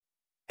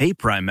Hey,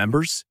 Prime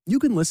members, you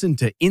can listen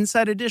to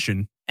Inside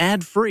Edition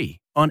ad-free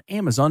on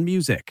Amazon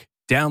Music.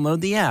 Download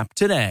the app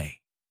today.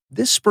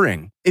 This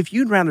spring, if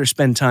you'd rather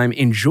spend time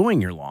enjoying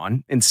your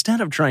lawn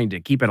instead of trying to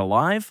keep it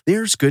alive,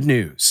 there's good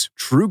news.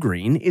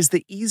 TruGreen is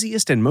the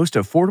easiest and most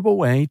affordable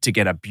way to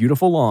get a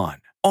beautiful lawn.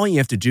 All you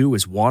have to do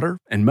is water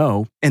and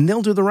mow, and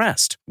they'll do the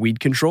rest. Weed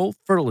control,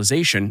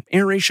 fertilization,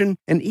 aeration,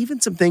 and even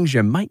some things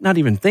you might not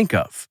even think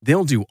of.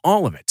 They'll do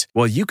all of it,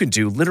 while you can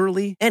do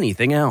literally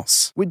anything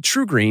else. With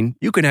TruGreen,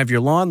 you can have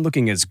your lawn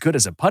looking as good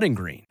as a putting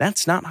green.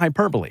 That's not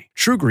hyperbole.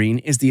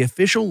 TruGreen is the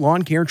official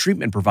lawn care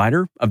treatment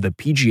provider of the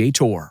PGA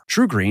Tour.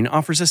 TruGreen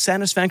offers a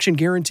satisfaction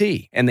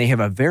guarantee, and they have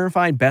a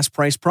verified best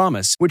price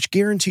promise, which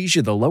guarantees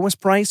you the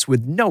lowest price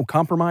with no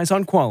compromise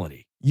on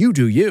quality. You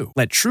do you.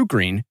 Let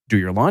TruGreen do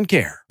your lawn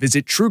care.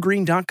 Visit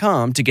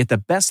TruGreen.com to get the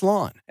best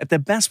lawn at the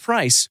best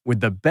price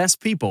with the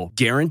best people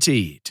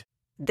guaranteed.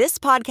 This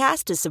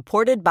podcast is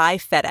supported by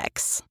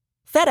FedEx.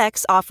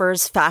 FedEx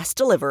offers fast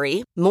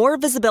delivery, more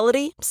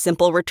visibility,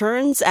 simple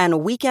returns,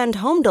 and weekend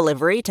home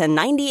delivery to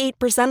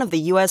 98% of the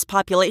U.S.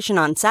 population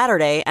on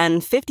Saturday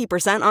and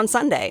 50% on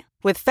Sunday.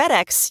 With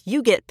FedEx,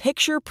 you get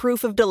picture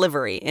proof of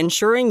delivery,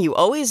 ensuring you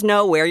always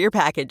know where your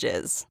package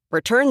is.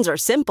 Returns are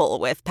simple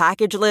with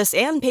packageless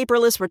and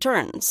paperless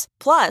returns.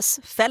 Plus,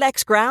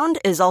 FedEx Ground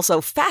is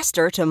also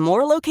faster to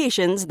more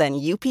locations than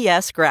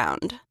UPS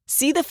Ground.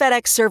 See the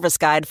FedEx service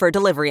guide for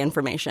delivery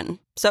information.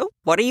 So,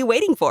 what are you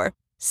waiting for?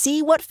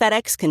 See what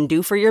FedEx can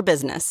do for your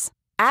business.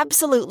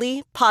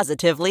 Absolutely,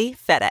 positively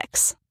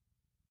FedEx.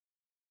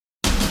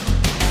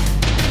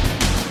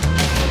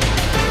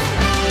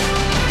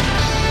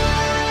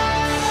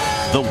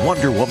 The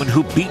Wonder Woman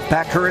who beat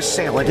back her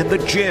assailant in the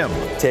gym.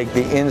 Take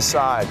the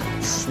inside,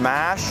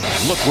 smash.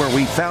 Look where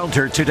we found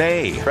her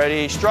today.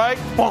 Ready, strike.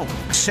 Boom.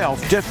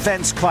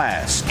 Self-defense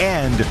class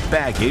and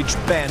baggage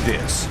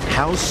bandits.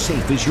 How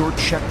safe is your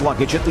checked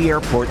luggage at the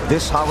airport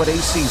this holiday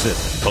season?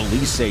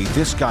 Police say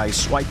this guy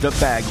swiped a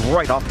bag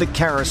right off the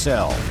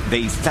carousel.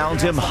 They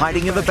found him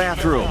hiding in the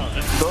bathroom.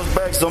 Those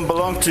bags don't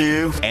belong to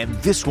you. And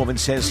this woman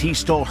says he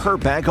stole her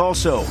bag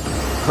also.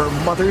 Her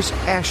mother's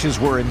ashes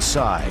were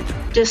inside.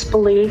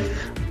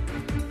 Disbelief,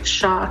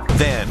 shock.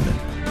 Then,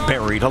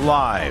 buried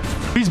alive.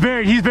 He's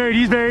buried.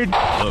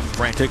 The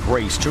frantic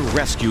race to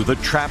rescue the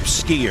trapped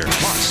skier.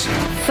 Plus,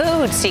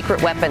 food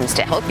secret weapons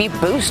to help you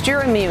boost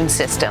your immune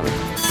system.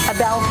 A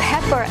bell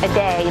pepper a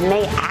day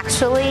may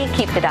actually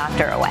keep the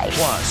doctor away.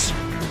 Plus,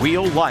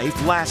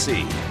 real-life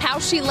Lassie. How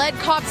she led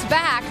cops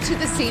back to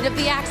the scene of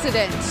the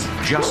accident.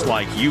 Just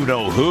like you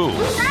know who.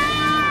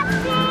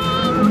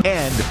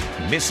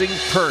 And missing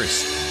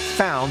purse.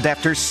 Found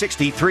after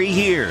 63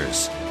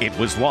 years. It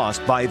was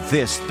lost by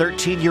this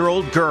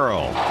 13-year-old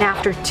girl.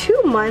 After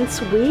 2 months,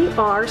 we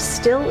are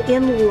still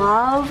in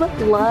love.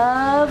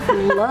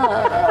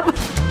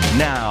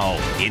 Now,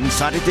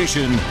 Inside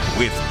Edition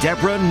with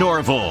Deborah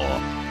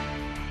Norville.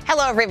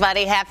 Hello,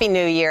 everybody. Happy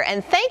New Year.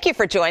 And thank you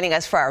for joining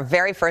us for our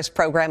very first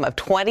program of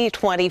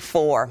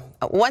 2024.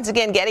 Once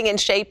again, getting in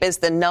shape is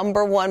the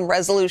 #1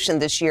 resolution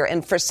this year.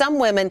 And for some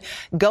women,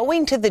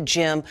 going to the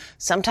gym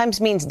sometimes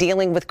means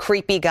dealing with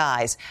creepy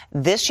guys.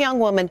 This young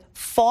woman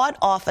fought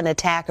off an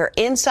attacker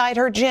inside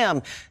her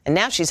gym, and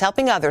now she's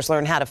helping others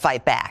learn how to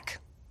fight back.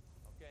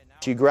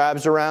 She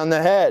grabs around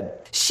the head.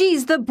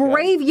 She's the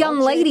brave young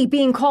lady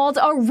being called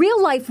a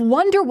real-life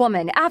Wonder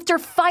Woman after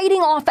fighting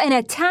off an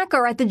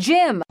attacker at the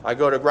gym. I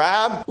go to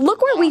grab.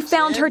 Look where we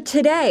found her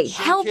today,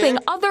 helping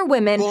other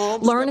women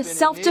learn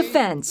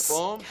self-defense.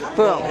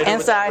 Boom,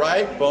 inside.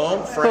 Right,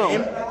 boom,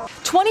 frame.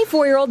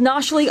 24-year-old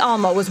Nashli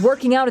Alma was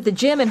working out at the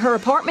gym in her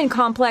apartment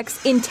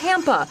complex in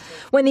Tampa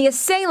when the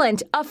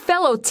assailant, a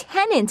fellow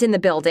tenant in the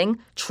building,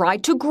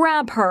 tried to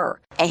grab her.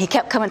 And he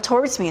kept coming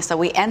towards me, so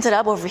we ended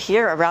up over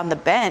here around the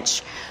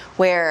bench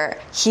where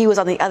he was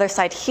on the other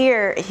side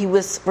here.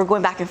 We're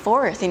going back and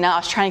forth. I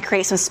was trying to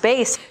create some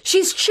space.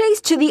 She's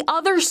chased to the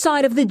other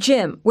side of the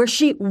gym where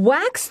she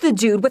whacks the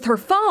dude with her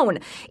phone.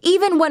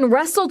 Even when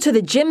wrestled to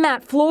the gym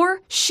mat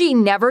floor, she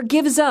never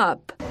gives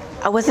up.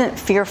 I wasn't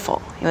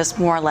fearful. It was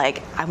more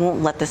like, I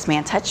won't let this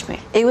man touch me.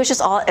 It was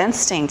just all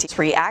instinct. Just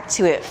react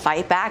to it,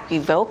 fight back, be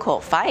vocal,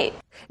 fight.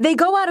 They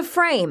go out of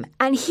frame,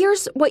 and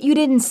here's what you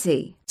didn't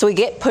see. So we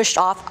get pushed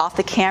off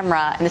the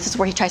camera, and this is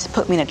where he tries to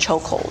put me in a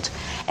chokehold.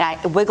 And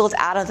I wiggled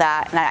out of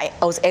that, and I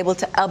was able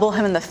to elbow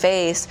him in the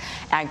face,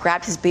 and I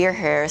grabbed his beard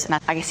hairs, and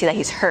I can see that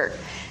he's hurt.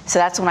 So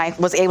that's when I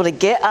was able to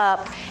get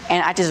up,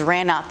 and I just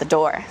ran out the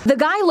door. The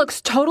guy looks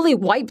totally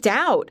wiped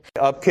out.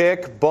 Up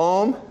kick,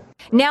 boom.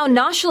 Now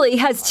Nashli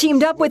has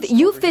teamed up with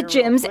YouFit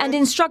Gyms and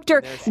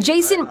instructor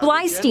Jason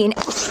Bleistein,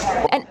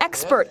 an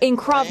expert in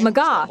Krav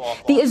Maga,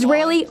 the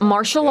Israeli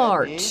martial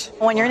art.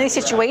 When you're in these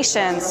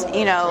situations,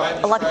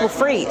 a lot of people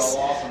freeze.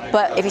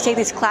 But if you take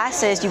these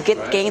classes, you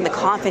gain the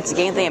confidence, you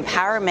gain the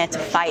empowerment to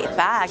fight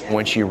back.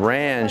 When she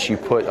ran, she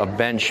put a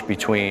bench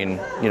between,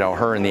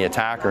 her and the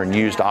attacker and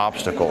used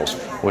obstacles,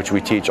 which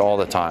we teach all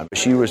the time.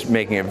 She was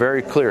making it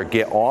very clear,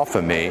 get off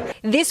of me.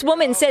 This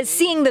woman says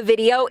seeing the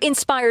video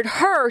inspired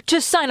her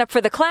to sign up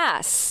for the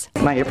class.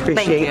 I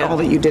appreciate all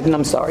that you did, and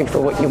I'm sorry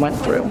for what you went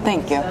through.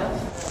 Thank you.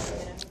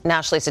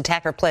 Nashley's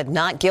attacker pled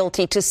not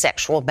guilty to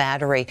sexual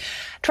battery.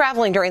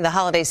 Traveling during the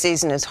holiday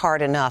season is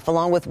hard enough.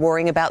 Along with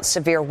worrying about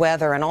severe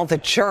weather and all the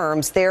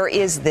germs, there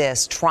is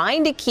this,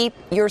 trying to keep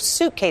your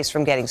suitcase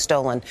from getting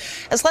stolen.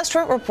 As Les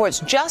Trent reports,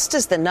 just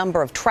as the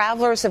number of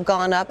travelers have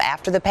gone up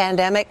after the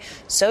pandemic,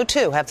 so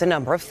too have the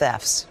number of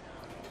thefts.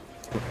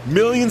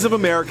 Millions of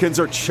Americans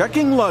are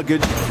checking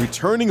luggage,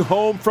 returning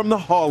home from the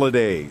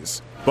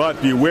holidays.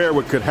 But beware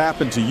what could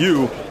happen to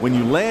you when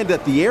you land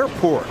at the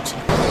airport.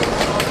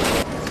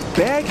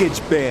 Baggage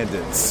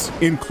bandits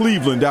in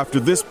Cleveland after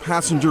this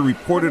passenger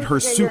reported her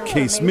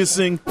suitcase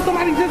missing.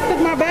 Somebody just took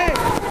my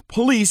bag.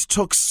 Police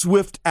took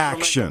swift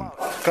action.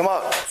 Come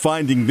on.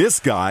 Finding this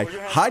guy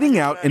hiding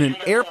out in an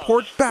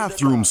airport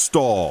bathroom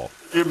stall.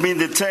 You're being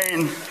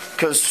detained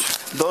because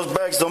those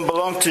bags don't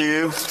belong to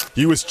you.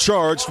 He was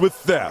charged with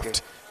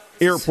theft.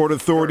 Airport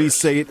authorities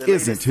say it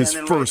isn't his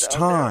first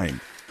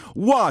time.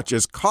 Watch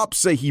as cops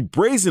say he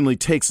brazenly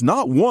takes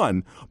not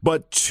one,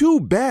 but 2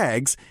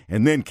 bags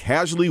and then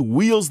casually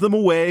wheels them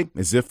away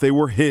as if they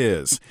were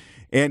his.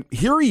 And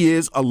here he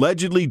is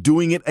allegedly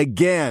doing it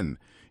again.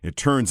 It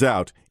turns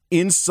out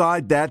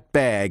inside that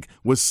bag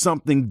was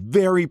something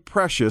very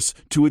precious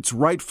to its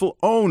rightful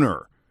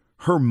owner,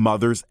 her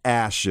mother's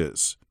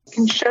ashes. I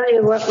can show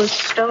you what was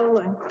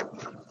stolen.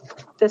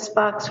 This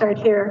box right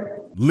here.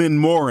 Lynn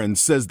Morin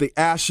says the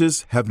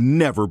ashes have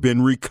never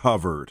been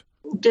recovered.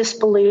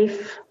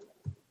 Disbelief.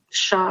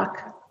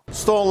 Shock.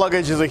 Stolen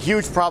luggage is a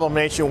huge problem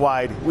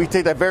nationwide. We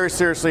take that very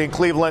seriously in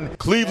Cleveland.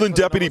 Cleveland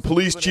Deputy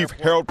Police Chief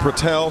Harold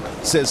Patel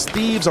says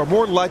thieves are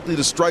more likely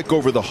to strike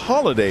over the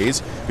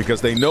holidays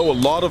because they know a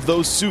lot of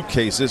those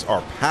suitcases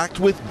are packed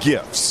with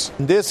gifts.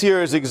 This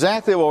here is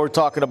exactly what we're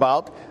talking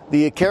about.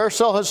 The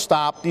carousel has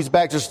stopped. These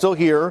bags are still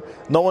here.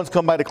 No one's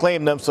come by to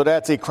claim them, so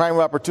that's a crime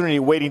opportunity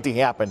waiting to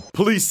happen.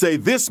 Police say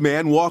this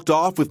man walked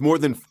off with more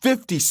than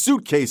 50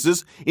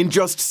 suitcases in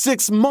just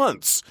 6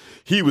 months.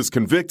 He was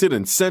convicted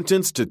and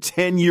sentenced to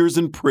 10 years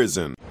in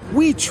prison.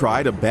 We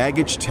tried a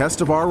baggage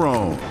test of our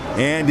own,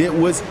 and it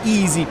was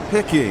easy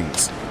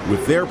pickings.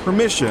 With their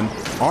permission,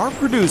 our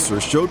producer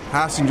showed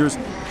passengers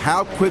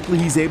how quickly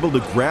he's able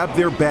to grab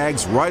their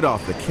bags right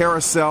off the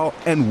carousel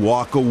and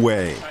walk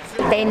away.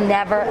 They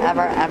never,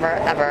 ever, ever,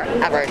 ever,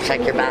 ever check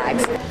your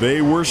bags.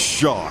 They were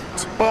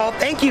shocked. Well,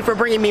 thank you for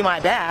bringing me my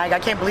bag. I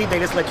can't believe they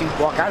just let you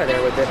walk out of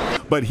there with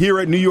it. But here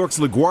at New York's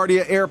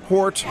LaGuardia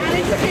Airport,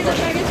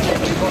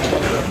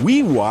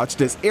 we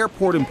watched as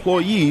airport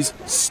employees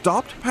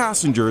stopped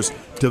passengers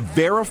to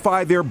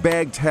verify their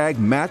bag tag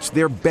matched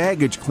their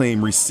baggage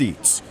claim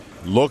receipts.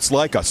 Looks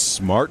like a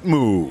smart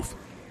move.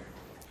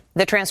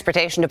 The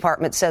Transportation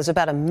Department says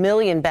about 1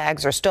 million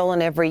bags are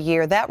stolen every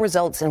year. That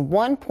results in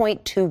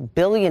 $1.2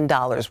 billion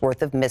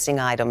worth of missing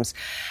items.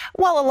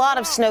 While a lot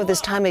of snow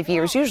this time of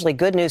year is usually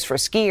good news for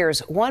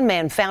skiers, one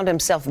man found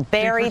himself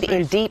buried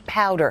in deep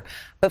powder.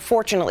 But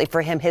fortunately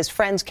for him, his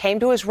friends came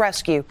to his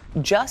rescue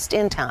just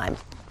in time.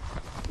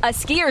 A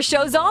skier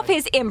shows off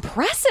his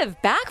impressive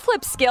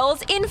backflip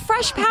skills in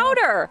fresh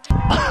powder.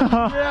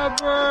 Yeah,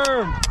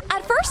 Berm.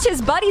 At first,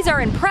 his buddies are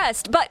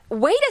impressed, but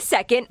wait a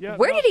second,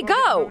 where did he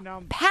go?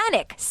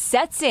 Panic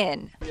sets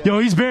in. Yo,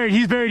 he's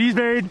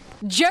buried.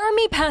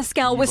 Jeremy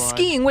Pascal was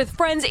skiing with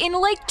friends in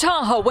Lake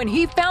Tahoe when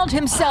he found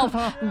himself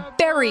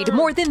buried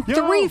more than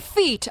 3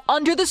 feet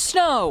under the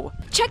snow.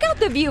 Check out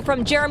the view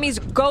from Jeremy's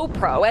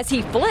GoPro as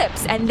he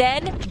flips and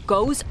then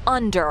goes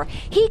under.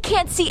 He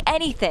can't see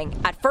anything.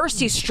 At first,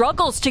 he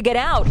struggles to get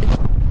out.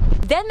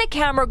 Then the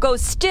camera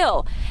goes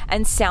still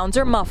and sounds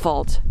are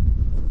muffled.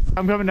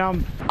 I'm coming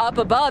down. Up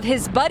above,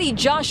 his buddy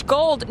Josh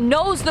Gold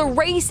knows the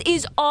race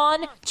is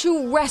on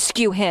to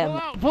rescue him.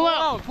 Pull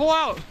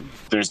out.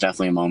 There's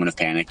definitely a moment of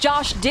panic.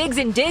 Josh digs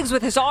and digs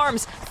with his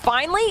arms.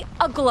 Finally,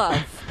 a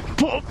glove.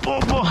 Pull.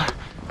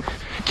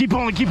 Keep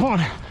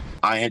pulling.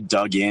 I had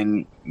dug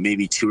in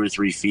maybe 2 or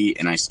 3 feet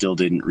and I still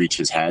didn't reach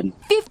his head.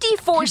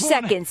 54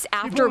 seconds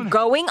after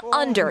going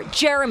under,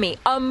 Jeremy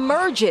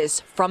emerges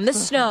from the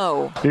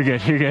snow. You're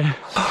good.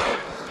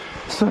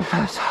 So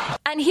fast.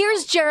 And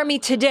here's Jeremy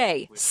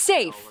today,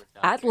 safe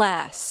at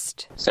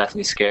last. It's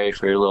definitely scary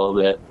for a little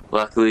bit.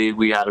 Luckily,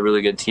 we had a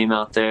really good team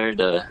out there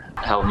to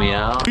help me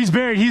out. He's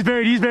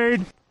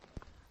buried.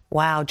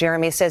 Wow,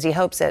 Jeremy says he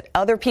hopes that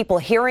other people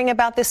hearing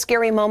about this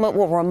scary moment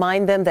will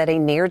remind them that a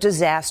near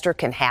disaster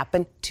can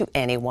happen to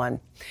anyone.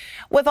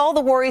 With all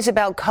the worries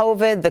about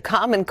COVID, the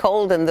common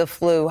cold, and the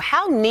flu,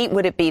 how neat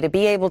would it be to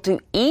be able to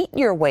eat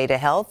your way to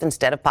health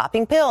instead of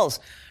popping pills?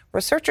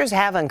 Researchers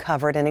have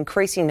uncovered an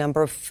increasing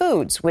number of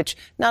foods which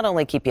not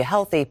only keep you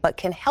healthy, but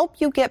can help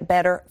you get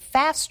better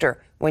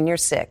faster when you're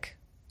sick.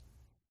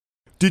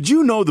 Did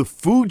you know the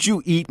food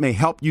you eat may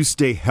help you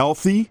stay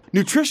healthy?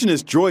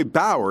 Nutritionist Joy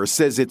Bauer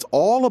says it's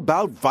all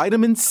about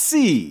vitamin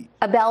C.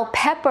 A bell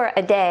pepper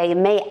a day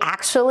may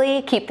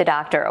actually keep the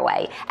doctor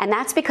away. And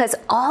that's because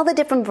all the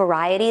different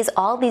varieties,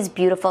 all these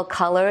beautiful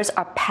colors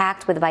are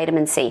packed with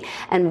vitamin C.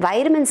 And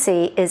vitamin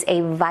C is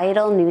a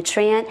vital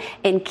nutrient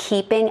in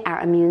keeping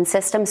our immune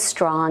system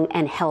strong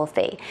and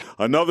healthy.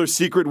 Another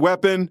secret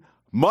weapon,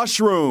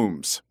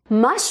 mushrooms.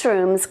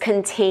 Mushrooms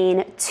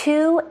contain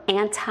 2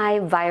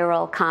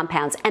 antiviral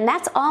compounds, and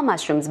that's all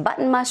mushrooms: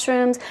 button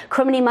mushrooms,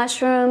 crimini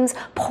mushrooms,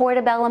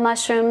 portobello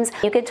mushrooms.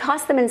 You could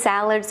toss them in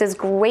salads. There's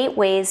great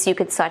ways. You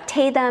could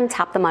saute them,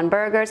 top them on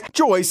burgers.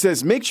 Joy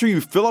says make sure you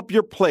fill up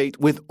your plate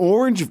with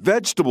orange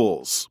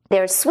vegetables.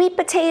 There's sweet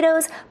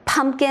potatoes,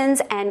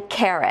 pumpkins, and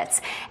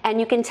carrots.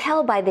 And you can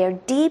tell by their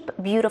deep,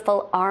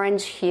 beautiful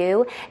orange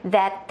hue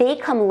that they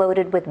come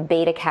loaded with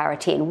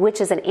beta-carotene,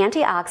 which is an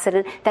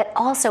antioxidant that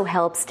also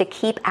helps to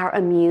keep our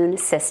immune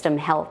system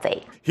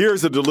healthy.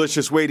 Here's a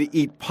delicious way to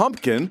eat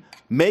pumpkin.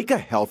 Make a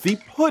healthy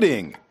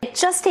pudding. It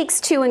just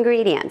takes 2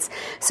 ingredients.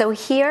 So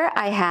here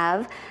I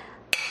have,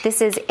 this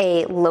is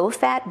a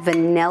low-fat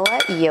vanilla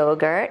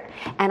yogurt,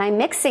 and I'm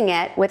mixing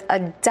it with a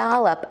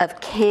dollop of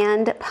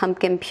canned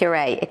pumpkin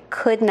puree. It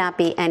could not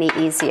be any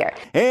easier.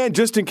 And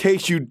just in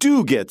case you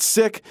do get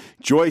sick,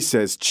 Joy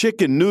says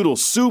chicken noodle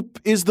soup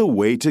is the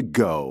way to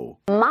go.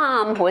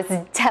 Mom was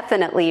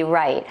definitely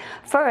right.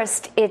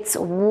 First, it's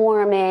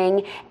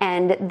warming,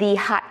 and the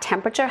hot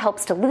temperature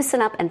helps to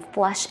loosen up and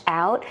flush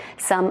out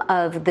some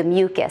of the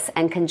mucus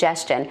and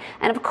congestion.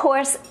 And of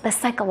course, the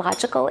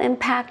psychological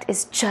impact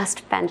is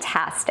just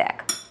fantastic.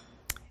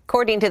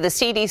 According to the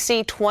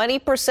CDC,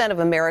 20% of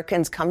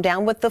Americans come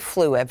down with the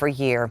flu every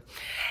year.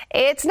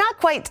 It's not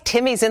quite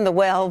Timmy's in the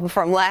well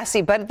from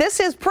Lassie, but this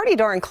is pretty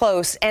darn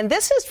close, and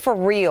this is for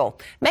real.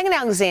 Megan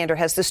Alexander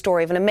has the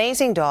story of an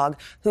amazing dog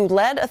who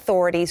led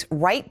authorities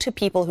right to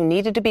people who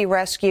needed to be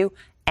rescued,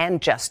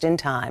 and just in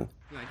time.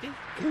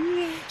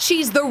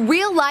 She's the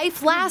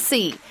real-life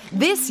Lassie.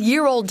 This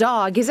year-old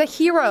dog is a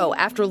hero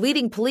after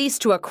leading police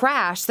to a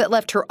crash that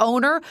left her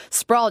owner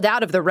sprawled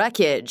out of the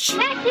wreckage.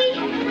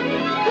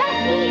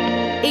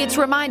 It's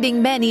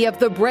reminding many of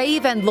the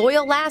brave and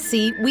loyal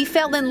Lassie we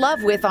fell in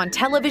love with on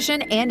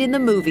television and in the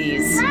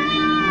movies.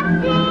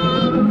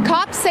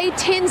 Cops say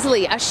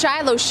Tinsley, a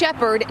Shiloh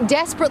shepherd,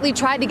 desperately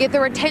tried to get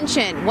their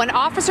attention when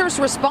officers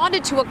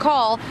responded to a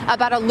call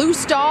about a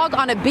loose dog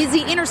on a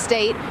busy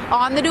interstate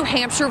on the New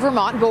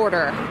Hampshire-Vermont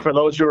border. For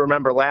those who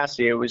remember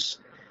Lassie, it was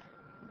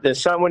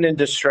there's someone in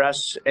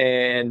distress,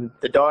 and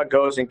the dog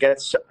goes and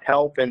gets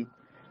help and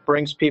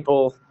brings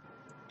people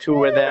to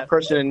where that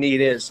person in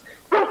need is.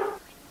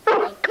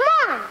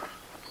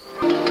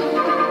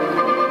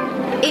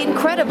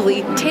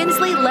 Incredibly,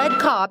 Tinsley led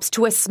cops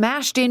to a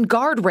smashed-in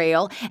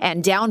guardrail,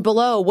 and down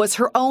below was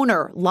her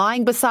owner,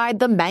 lying beside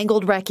the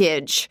mangled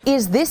wreckage.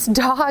 Is this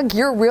dog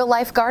your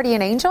real-life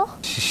guardian angel?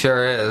 She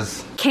sure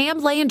is. Cam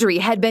Landry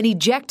had been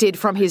ejected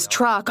from his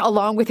truck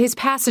along with his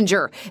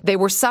passenger. They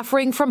were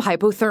suffering from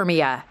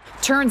hypothermia.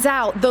 Turns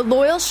out the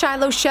loyal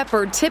Shiloh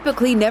shepherd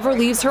typically never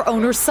leaves her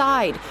owner's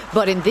side,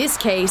 but in this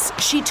case,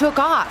 she took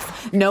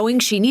off, knowing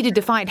she needed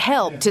to find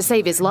help to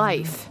save his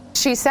life.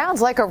 She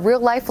sounds like a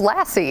real-life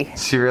Lassie.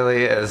 She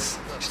really is.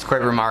 She's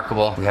quite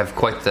remarkable. We have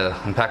quite the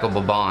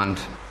impeccable bond.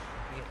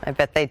 I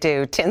bet they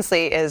do.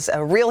 Tinsley is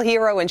a real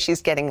hero, and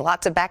she's getting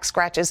lots of back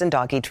scratches and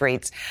doggy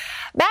treats.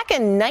 Back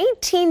in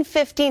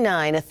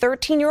 1959, a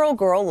 13-year-old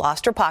girl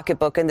lost her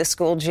pocketbook in the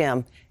school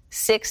gym.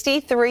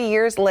 63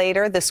 years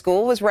later, the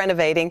school was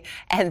renovating,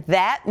 and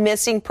that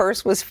missing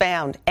purse was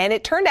found. And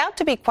it turned out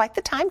to be quite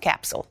the time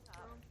capsule.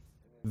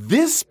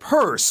 This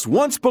purse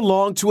once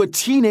belonged to a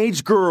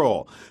teenage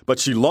girl, but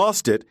she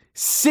lost it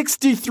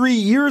 63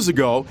 years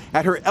ago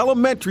at her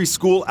elementary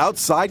school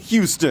outside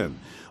Houston.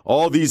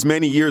 All these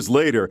many years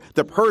later,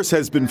 the purse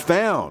has been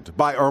found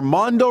by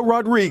Armando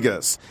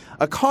Rodriguez,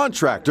 a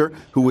contractor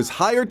who was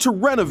hired to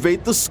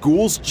renovate the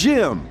school's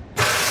gym.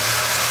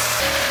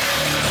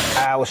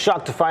 I was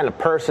shocked to find a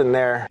purse in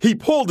there. He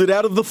pulled it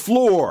out of the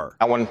floor.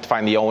 I wanted to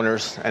find the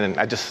owners, and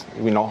I just,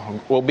 it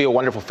will be a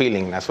wonderful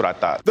feeling. That's what I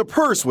thought. The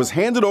purse was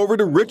handed over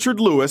to Richard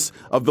Lewis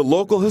of the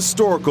local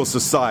historical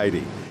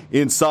society.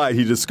 Inside,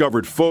 he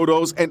discovered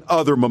photos and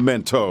other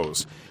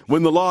mementos.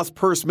 When the lost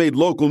purse made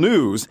local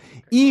news,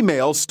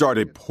 emails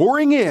started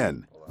pouring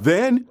in.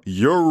 Then,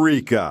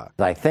 eureka.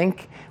 I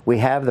think we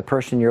have the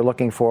person you're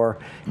looking for.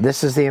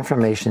 This is the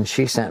information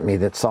she sent me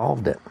that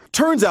solved it.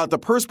 Turns out the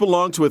purse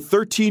belonged to a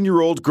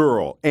 13-year-old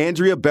girl,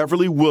 Andrea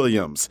Beverly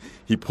Williams.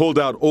 He pulled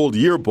out old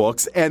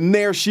yearbooks, and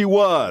there she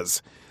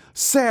was.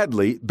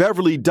 Sadly,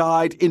 Beverly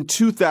died in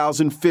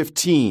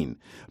 2015,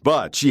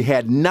 but she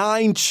had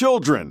 9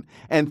 children,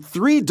 and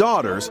 3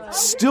 daughters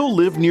still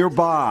live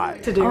nearby.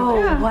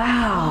 Oh,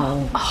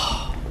 wow.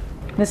 Oh.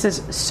 This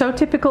is so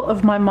typical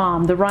of my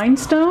mom. The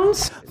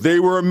rhinestones? They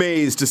were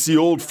amazed to see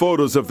old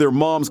photos of their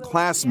mom's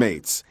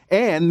classmates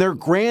and their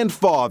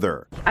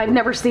grandfather. I've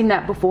never seen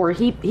that before.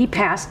 He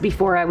passed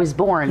before I was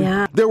born.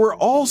 Yeah. There were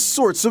all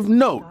sorts of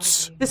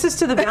notes. This is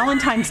to the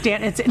Valentine's Day,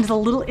 and it's a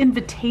little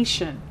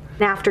invitation.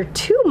 After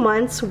 2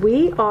 months,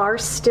 we are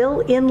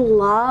still in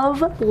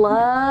love.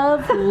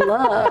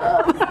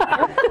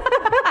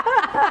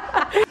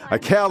 A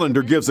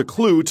calendar gives a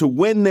clue to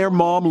when their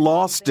mom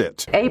lost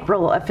it.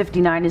 April of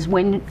 59 is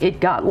when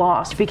it got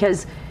lost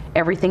because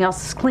everything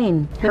else is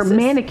clean. Her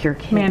manicure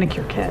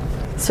kit.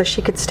 So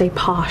she could stay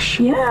posh.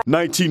 Yeah.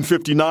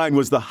 1959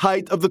 was the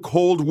height of the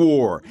Cold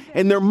War,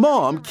 and their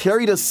mom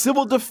carried a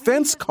civil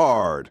defense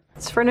card.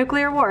 It's for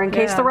nuclear war in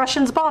case the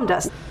Russians bombed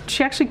us.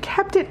 She actually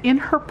kept it in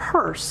her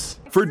purse.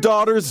 For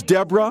daughters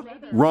Deborah,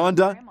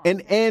 Rhonda,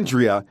 and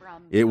Andrea,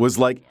 it was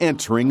like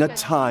entering a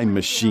time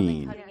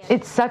machine.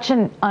 It's such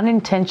an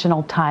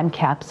unintentional time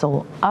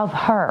capsule of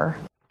her.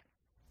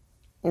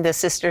 The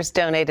sisters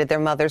donated their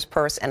mother's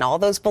purse and all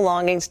those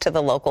belongings to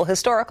the local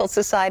historical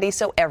society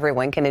so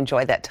everyone can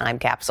enjoy that time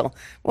capsule.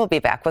 We'll be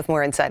back with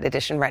more Inside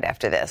Edition right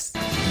after this.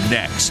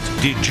 Next,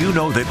 did you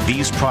know that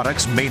these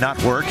products may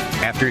not work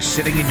after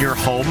sitting in your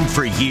home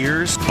for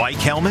years? Bike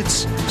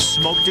helmets,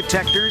 smoke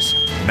detectors,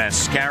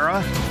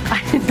 mascara?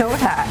 I didn't know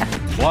that.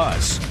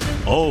 Plus,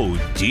 oh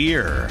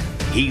dear,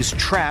 he's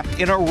trapped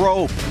in a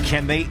rope.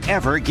 Can they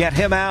ever get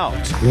him out?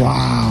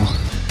 Wow.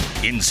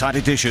 Inside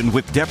Edition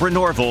with Deborah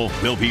Norville.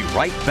 We'll be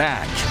right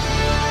back.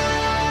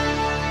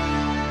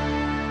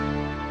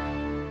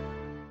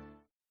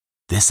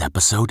 This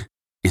episode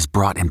is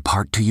brought in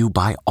part to you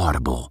by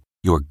Audible,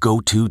 your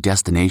go-to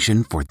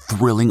destination for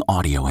thrilling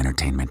audio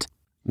entertainment.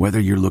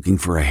 Whether you're looking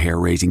for a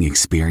hair-raising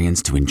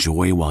experience to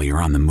enjoy while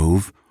you're on the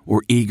move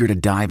or eager to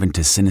dive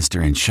into sinister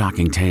and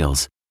shocking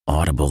tales,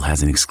 Audible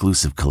has an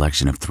exclusive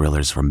collection of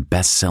thrillers from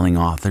best-selling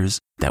authors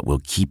that will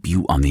keep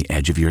you on the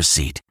edge of your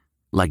seat.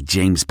 Like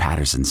James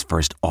Patterson's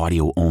first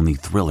audio-only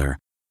thriller,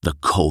 The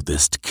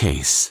Coldest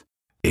Case.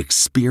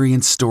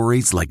 Experience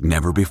stories like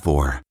never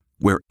before,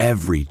 where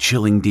every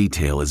chilling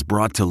detail is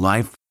brought to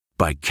life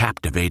by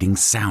captivating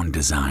sound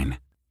design.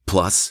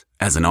 Plus,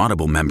 as an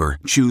Audible member,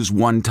 choose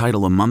one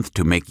title a month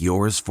to make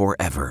yours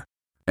forever.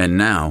 And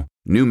now,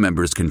 new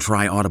members can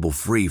try Audible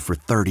free for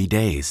 30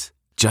 days.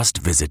 Just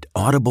visit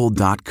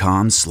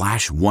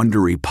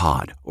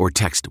audible.com/WonderyPod or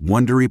text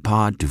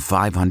WonderyPod to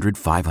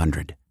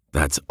 500-500.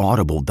 That's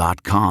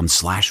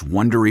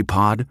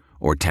audible.com/WonderyPod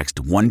or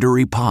text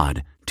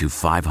WonderyPod to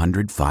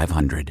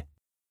 500-500.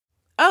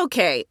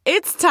 Okay,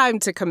 it's time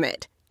to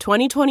commit.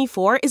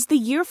 2024 is the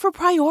year for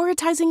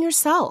prioritizing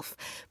yourself.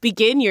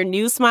 Begin your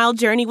new smile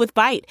journey with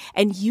Byte,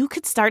 and you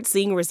could start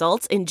seeing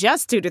results in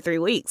just 2 to 3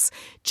 weeks.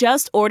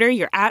 Just order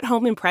your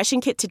at-home impression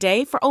kit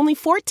today for only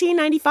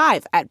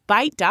 $14.95 at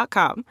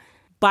Byte.com.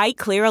 Byte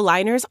Clear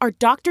aligners are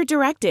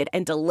doctor-directed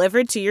and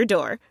delivered to your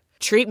door.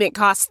 Treatment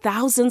costs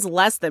thousands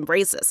less than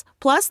braces.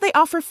 Plus, they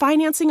offer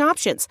financing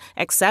options,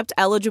 accept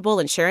eligible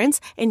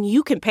insurance, and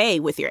you can pay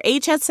with your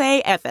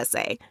HSA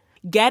FSA.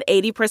 Get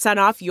 80%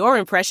 off your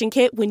impression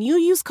kit when you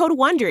use code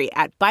WONDERY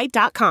at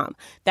Byte.com.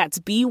 That's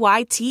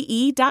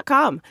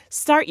BYTE.com.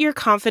 Start your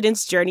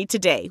confidence journey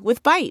today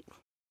with Byte.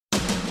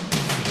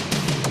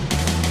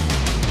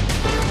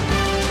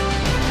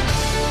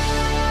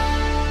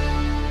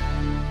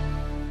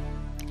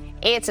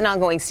 It's an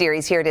ongoing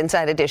series here at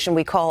Inside Edition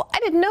we call I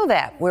Didn't Know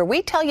That, where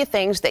we tell you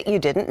things that you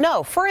didn't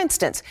know. For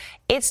instance,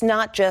 it's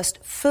not just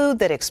food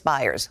that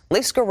expires.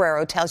 Lisa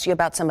Guerrero tells you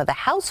about some of the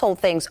household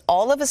things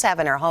all of us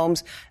have in our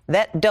homes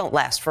that don't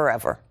last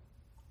forever.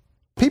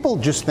 People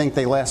just think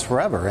they last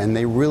forever, and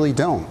they really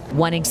don't.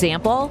 One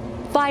example,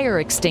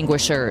 fire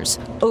extinguishers.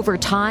 Over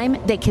time,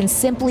 they can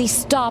simply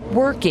stop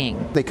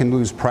working. They can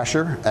lose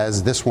pressure,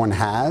 as this one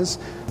has.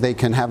 They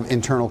can have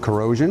internal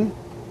corrosion.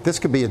 This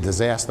could be a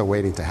disaster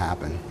waiting to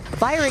happen.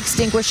 Fire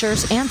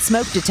extinguishers and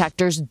smoke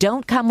detectors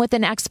don't come with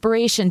an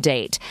expiration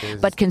date,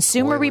 but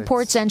Consumer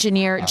Reports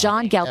engineer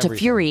John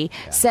Galtafury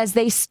says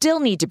they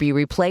still need to be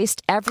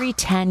replaced every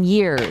 10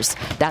 years.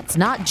 That's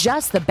not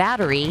just the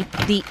battery,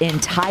 the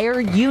entire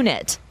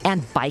unit.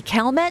 And bike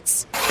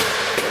helmets?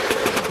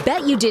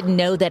 Bet you didn't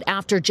know that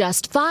after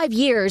just 5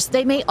 years,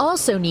 they may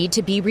also need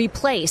to be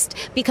replaced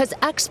because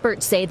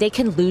experts say they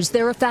can lose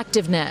their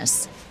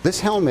effectiveness. This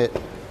helmet,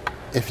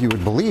 if you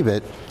would believe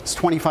it, is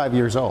 25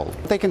 years old.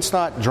 They can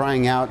start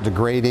drying out,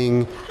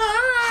 degrading.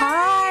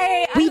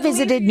 Hi! We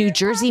visited New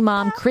Jersey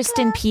mom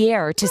Kristen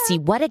Pierre to see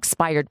what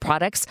expired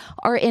products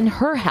are in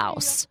her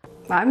house.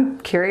 I'm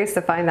curious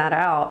to find that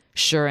out.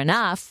 Sure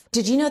enough.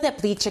 Did you know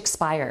that bleach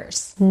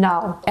expires?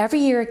 No. Every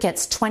year it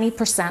gets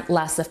 20%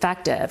 less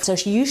effective. So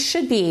you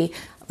should be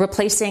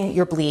replacing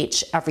your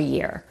bleach every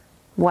year.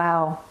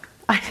 Wow.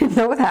 I didn't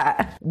know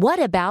that.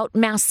 What about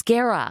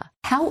mascara?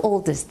 How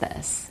old is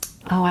this?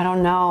 Oh, I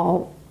don't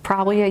know.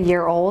 Probably a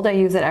year old. I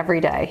use it every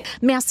day.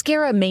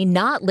 Mascara may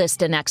not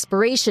list an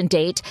expiration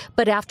date,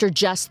 but after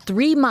just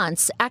 3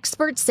 months,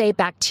 experts say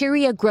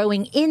bacteria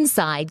growing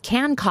inside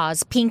can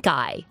cause pink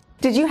eye.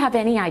 Did you have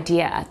any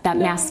idea that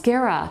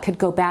mascara could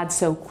go bad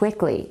so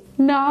quickly?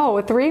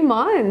 No, 3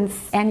 months.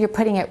 And you're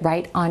putting it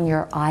right on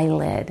your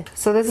eyelid.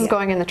 So this is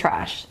going in the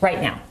trash?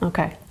 Right now.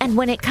 Okay. And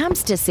when it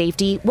comes to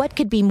safety, what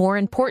could be more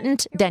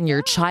important than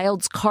your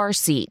child's car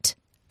seat?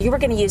 You were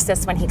going to use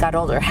this when he got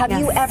older. Have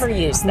you ever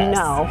used this?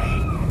 No.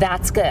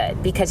 That's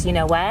good, because you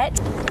know what?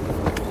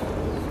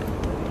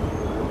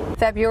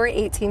 February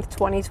 18th,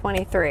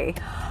 2023.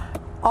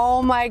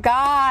 Oh my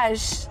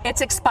gosh.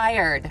 It's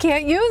expired.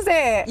 Can't use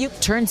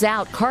it. Turns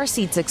out car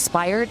seats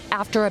expired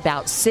after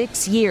about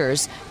 6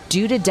 years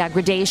due to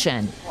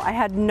degradation. I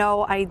had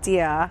no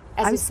idea.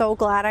 I'm so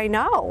glad I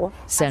know.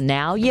 So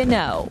now you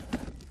know.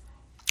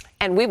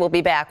 And we will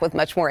be back with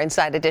much more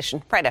Inside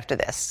Edition right after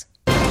this.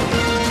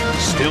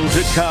 Still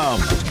to come,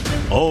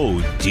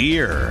 Oh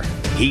dear,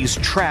 he's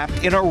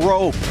trapped in a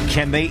rope.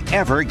 Can they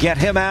ever get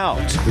him out?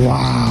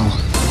 Wow.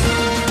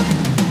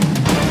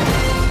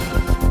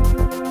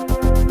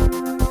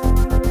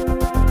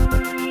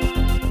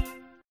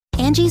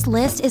 Angie's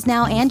List is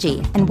now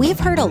Angie, and we've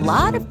heard a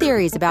lot of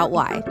theories about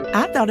why.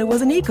 I thought it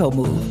was an eco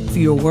move.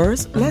 Fewer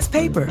words, less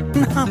paper.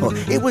 No,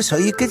 it was so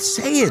you could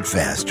say it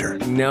faster.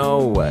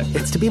 No,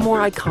 it's to be more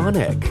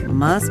iconic.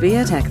 Must be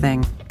a tech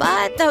thing.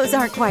 But those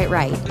aren't quite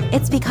right.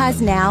 It's because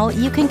now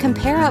you can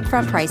compare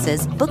upfront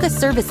prices, book a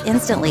service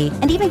instantly,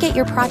 and even get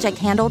your project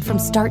handled from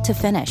start to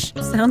finish.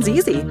 Sounds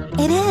easy.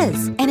 It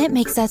is, and it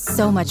makes us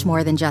so much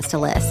more than just a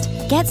list.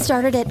 Get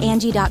started at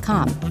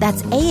Angie.com.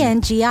 That's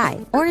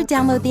ANGI, or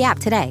download the app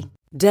today.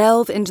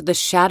 Delve into the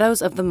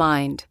shadows of the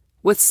mind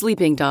with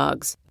Sleeping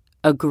Dogs,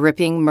 a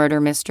gripping murder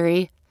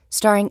mystery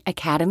starring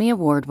Academy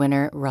Award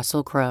winner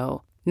Russell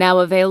Crowe. Now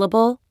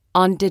available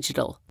on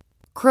digital.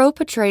 Crowe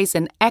portrays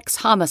an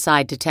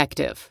ex-homicide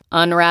detective,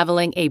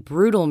 unraveling a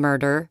brutal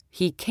murder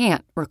he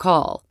can't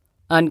recall.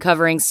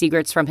 Uncovering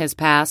secrets from his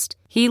past,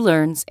 he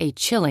learns a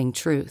chilling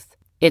truth.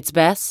 It's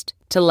best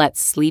to let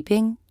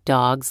sleeping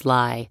dogs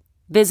lie.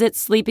 Visit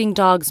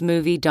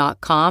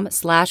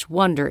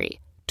sleepingdogsmovie.com/Wondery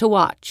to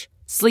watch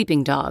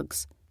Sleeping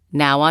Dogs,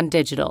 now on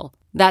digital.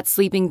 That's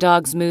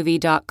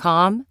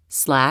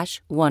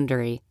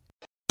sleepingdogsmovie.com/Wondery.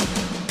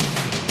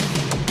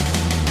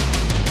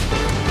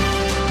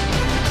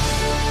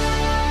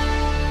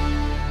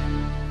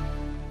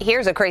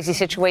 Here's a crazy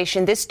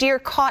situation. This deer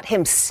caught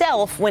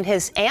himself when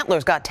his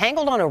antlers got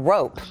tangled on a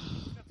rope.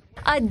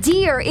 A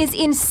deer is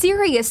in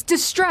serious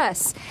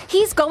distress.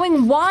 He's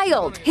going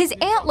wild. His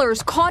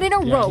antlers caught in a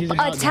rope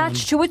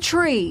attached to a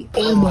tree.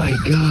 Oh my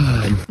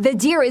God. The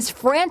deer is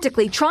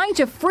frantically trying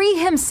to free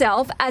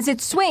himself as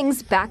it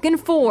swings back and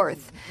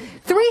forth.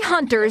 3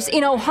 hunters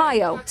in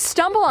Ohio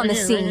stumble on the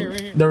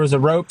scene. There was a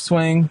rope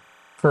swing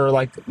for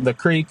like the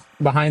creek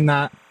behind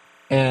that,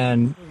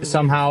 and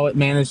somehow it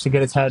managed to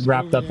get its head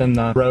wrapped up in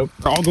the rope.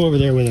 I'll go over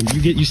there with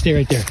him. You stay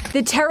right there.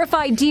 The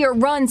terrified deer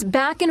runs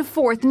back and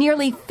forth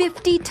nearly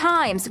 50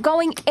 times,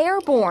 going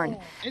airborne.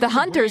 The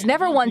hunters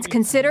never once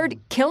considered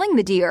killing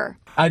the deer.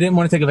 I didn't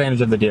want to take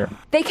advantage of the deer.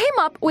 They came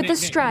up with a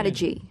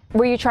strategy.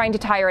 Were you trying to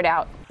tire it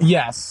out?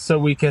 Yes, so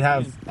we could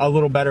have a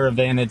little better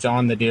advantage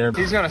on the deer.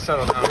 He's going to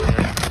settle down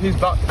here.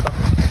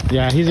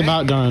 He's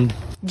about done.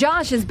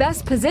 Josh is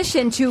best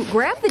positioned to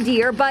grab the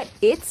deer, but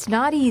it's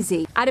not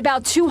easy. At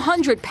about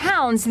 200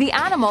 pounds, the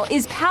animal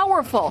is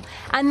powerful,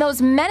 and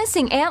those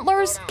menacing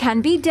antlers can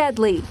be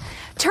deadly.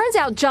 Turns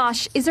out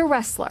Josh is a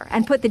wrestler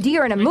and put the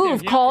deer in a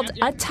move called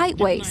a tight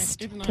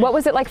waist. What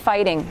was it like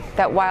fighting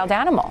that wild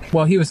animal?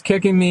 Well, he was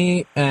kicking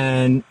me,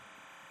 and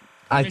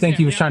I think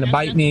he was trying to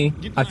bite me.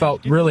 I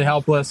felt really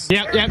helpless.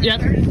 Yep.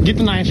 Get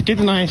the knife.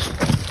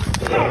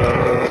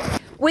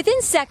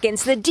 Within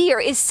seconds, the deer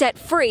is set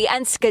free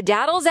and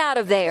skedaddles out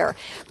of there.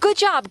 Good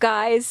job,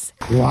 guys.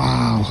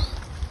 Wow.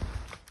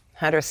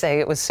 Hunters say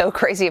it was so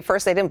crazy at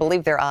first they didn't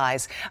believe their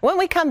eyes. When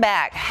we come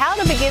back, how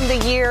to begin the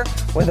year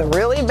with a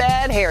really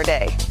bad hair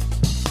day.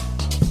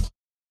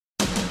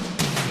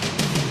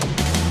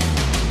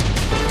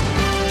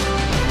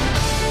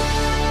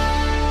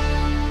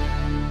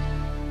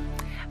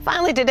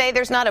 Finally today,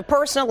 there's not a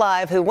person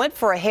alive who went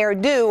for a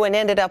hairdo and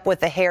ended up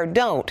with a hair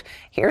don't.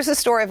 Here's the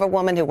story of a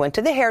woman who went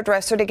to the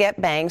hairdresser to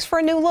get bangs for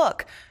a new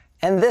look.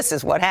 And this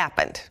is what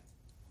happened.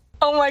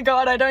 Oh my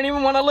God, I don't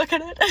even want to look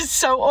at it. It's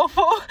so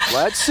awful.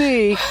 Let's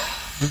see.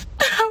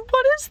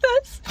 What is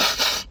this?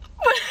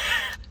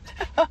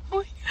 I don't know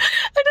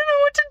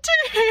what to do.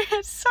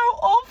 It's so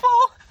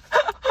awful.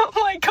 Oh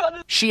my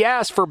God. She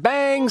asked for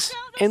bangs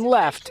and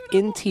left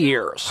in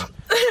tears.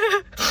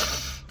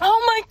 Oh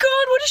my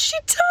God, what has she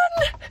done?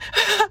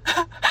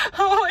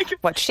 Oh my God.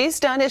 What she's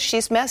done is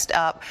she's messed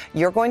up.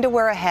 You're going to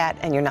wear a hat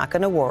and you're not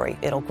going to worry.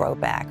 It'll grow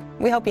back.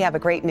 We hope you have a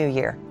great new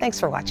year. Thanks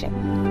for watching.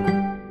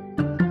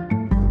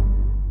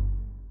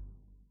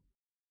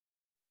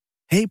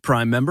 Hey,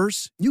 Prime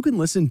members, you can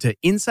listen to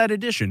Inside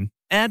Edition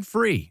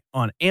ad-free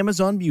on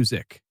Amazon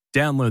Music.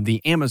 Download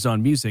the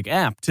Amazon Music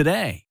app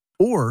today.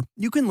 Or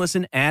you can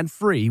listen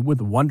ad-free with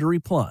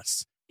Wondery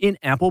Plus in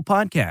Apple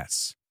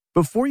Podcasts.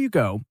 Before you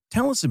go,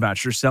 tell us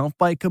about yourself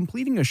by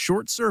completing a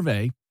short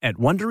survey at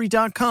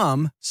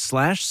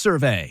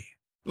Wondery.com/survey.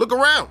 Look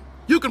around.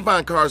 You can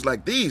find cars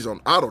like these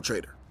on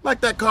AutoTrader, like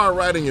that car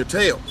riding your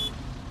tail.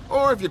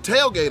 Or if you're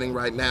tailgating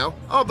right now,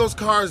 all those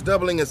cars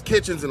doubling as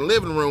kitchens and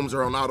living rooms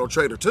are on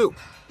AutoTrader too.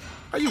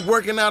 Are you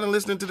working out and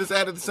listening to this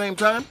ad at the same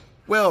time?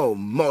 Well,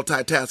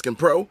 multitasking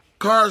pro,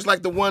 cars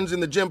like the ones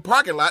in the gym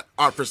parking lot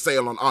are for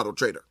sale on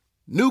AutoTrader.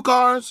 New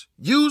cars,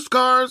 used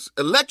cars,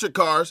 electric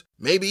cars,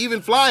 maybe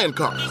even flying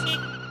cars.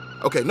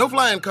 Okay, no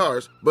flying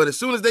cars, but as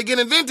soon as they get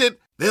invented,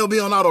 they'll be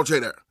on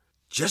AutoTrader.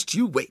 Just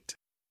you wait.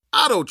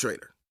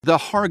 AutoTrader. The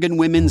Hargan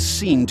women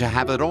seemed to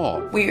have it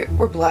all. We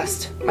were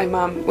blessed. My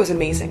mom was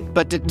amazing.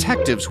 But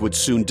detectives would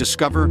soon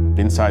discover...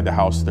 Inside the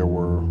house, there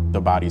were the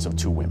bodies of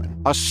 2 women.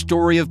 A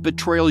story of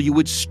betrayal you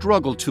would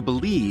struggle to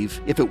believe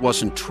if it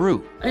wasn't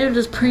true. I am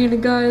just praying to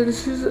God,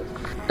 this is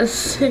a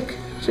sick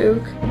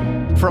joke.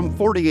 From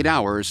 48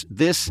 Hours,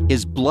 this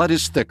is Blood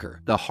is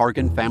Thicker, The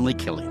Hargan Family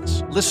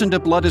Killings. Listen to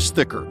Blood is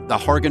Thicker, The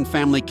Hargan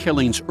Family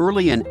Killings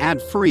early and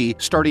ad-free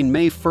starting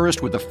May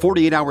 1st with a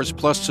 48 Hours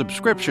Plus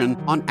subscription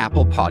on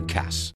Apple Podcasts.